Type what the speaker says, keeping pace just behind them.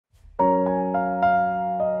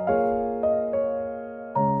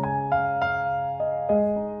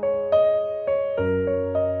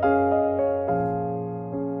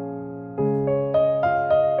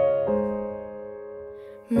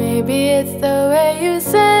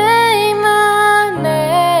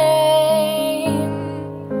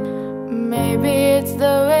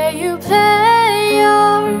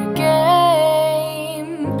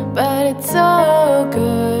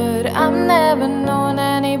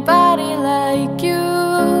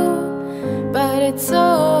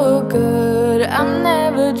I've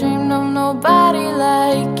never dreamed of nobody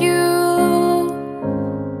like you.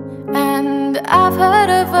 And I've heard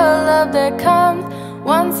of a love that comes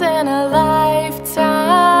once in a lifetime.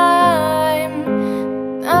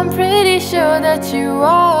 I'm pretty sure that you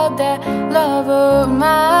are that love of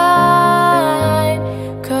mine.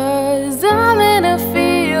 'Cause I'm in a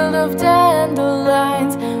field of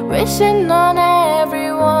dandelions, wishing on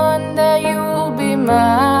everyone that you'll be mine,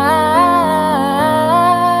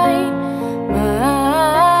 mine.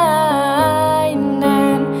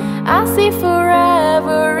 And I see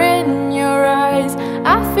forever in your eyes.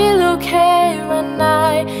 I feel okay when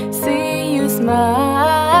I see you smile,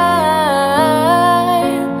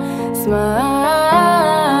 smile.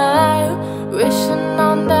 Wishing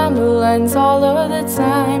on dandelions all of the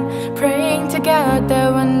time, praying to God that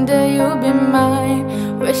one day you'll be mine.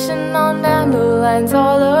 Wishing on dandelions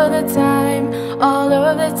all of the time, all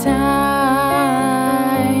of the time.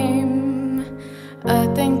 I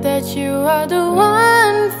think that you are the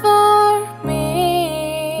one for me,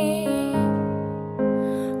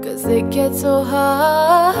 'cause it gets so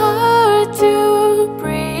hard to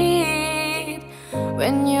breathe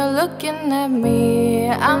when you're looking at me.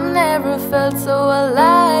 I've never felt so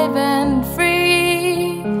alive and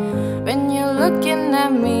free. When you're looking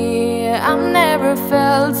at me, I've never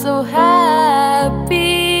felt so happy.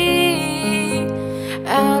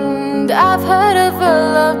 And I've heard of a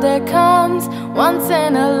love that comes once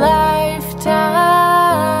in a lifetime.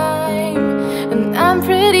 And I'm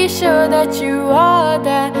pretty sure that you are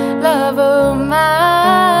that love of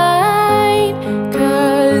mine.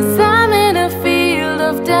 'Cause I'm in a field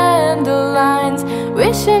of dandelions,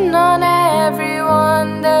 wishing on everyone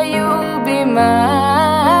that you'll be mine,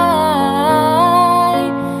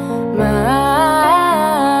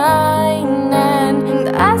 mine. And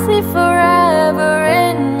I see forever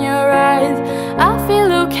in your eyes. I feel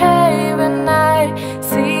okay when I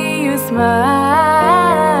see you smile,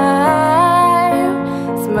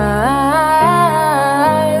 smile.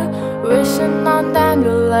 Wishing on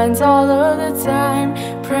dandelions all of the time,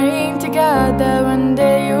 praying to God that one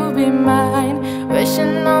day you'll be mine.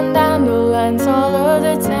 Wishing on dandelions all of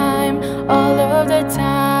the time, all of the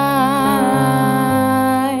time.